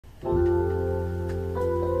Lie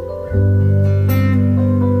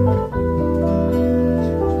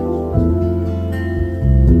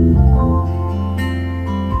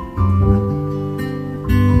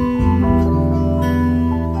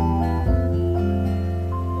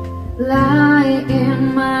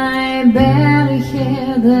in my bed,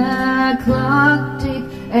 hear the clock tick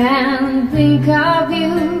and think of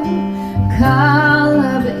you. Caught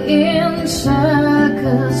up in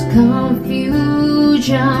circles,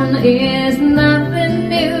 confusion is nothing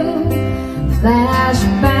new.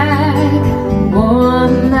 Flashback,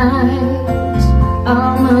 one night,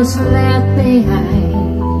 almost left behind.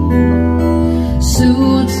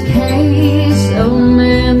 Suitcase of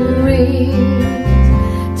memories.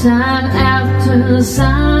 Time after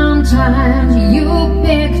sometimes you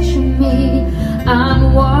picture me.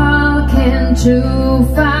 I'm walking too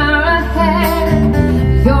far ahead.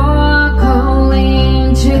 You're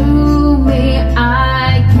calling to me.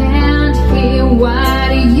 I can't hear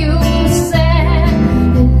what you said.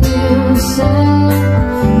 And you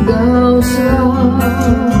said, go slow,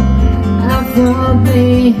 I fall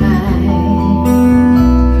behind.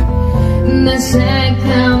 The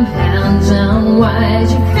second hand on why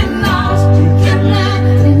you can lost, you can look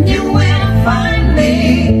and you will find me.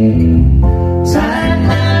 Time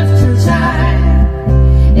after time,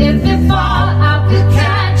 if you fall, I will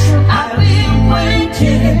catch you. I'll be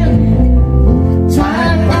waiting.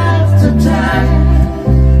 Time after time.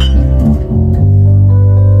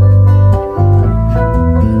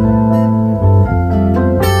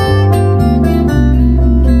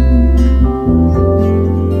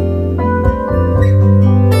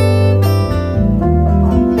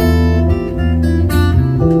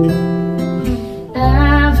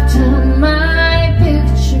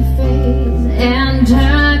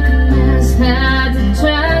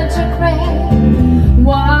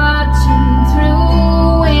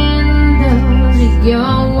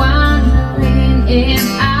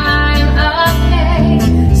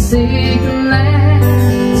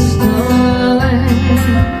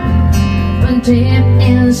 Deep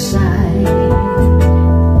inside,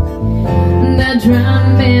 the drum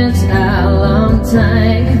beats a long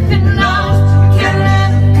time. If you're lost, you can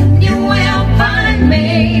look and you will find me.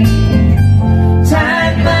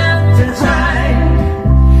 Time after time,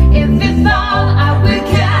 if you fall, I will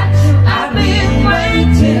catch you. I'll be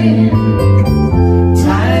waiting.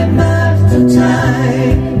 Time after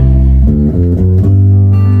time.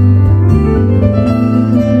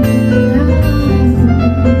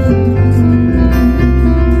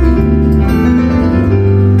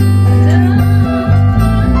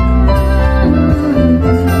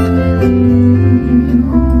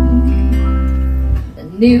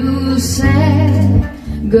 You said,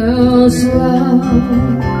 go slow,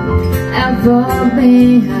 I fall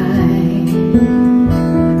behind.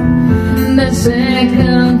 The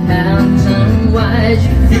second hand turn wide.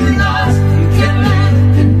 If you're lost, you can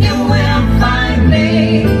look and you will find me.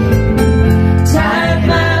 Time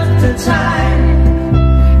after time,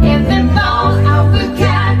 if you fall, I will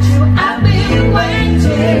catch you. I'll be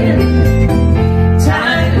waiting.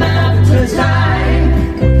 Time after time,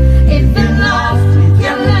 if you're lost,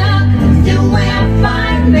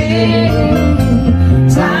 find me.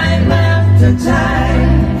 Time after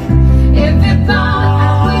time, if you fall, I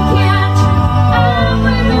will catch you. I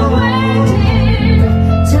will be waiting.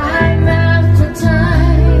 Time after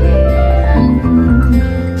time,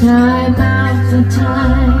 time after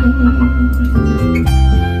time,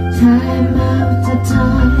 time after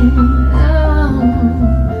time, oh,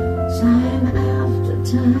 time after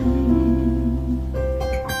time,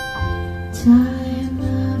 time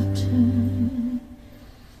after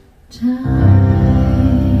time.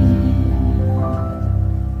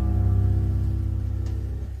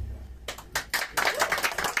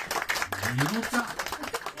 あ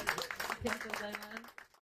りがとうございます。